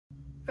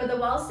For the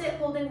wall sit,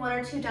 holding 1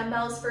 or 2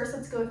 dumbbells, first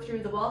let's go through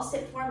the wall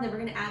sit form, then we're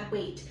gonna add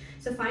weight.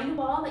 So find a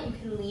wall that you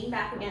can lean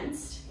back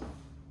against.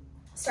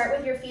 Start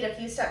with your feet a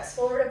few steps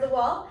forward of the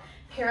wall,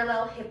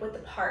 parallel hip width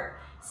apart.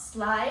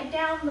 Slide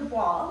down the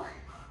wall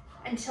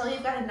until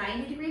you've got a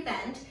 90-degree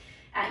bend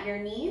at your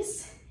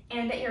knees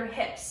and at your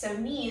hips. So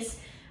knees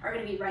are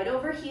gonna be right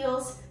over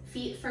heels,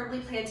 feet firmly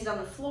planted on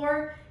the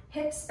floor,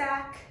 hips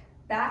back,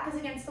 back is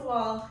against the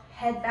wall,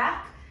 head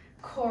back,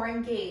 core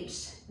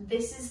engaged.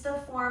 This is the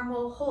form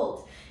we'll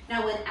hold.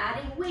 Now when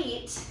adding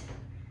weight,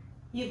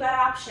 you've got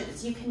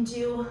options. You can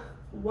do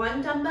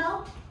 1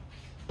 dumbbell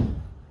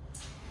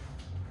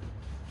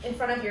in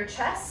front of your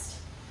chest,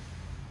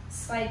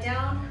 slide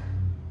down,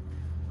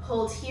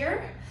 hold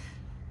here.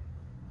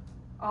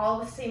 All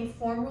the same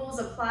form rules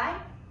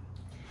apply.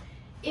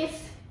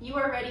 If you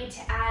are ready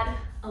to add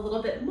a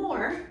little bit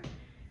more,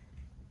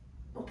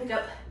 we'll pick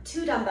up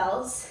 2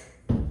 dumbbells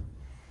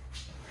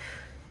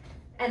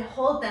and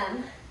hold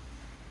them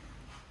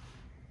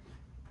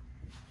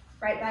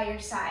right by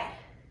your side.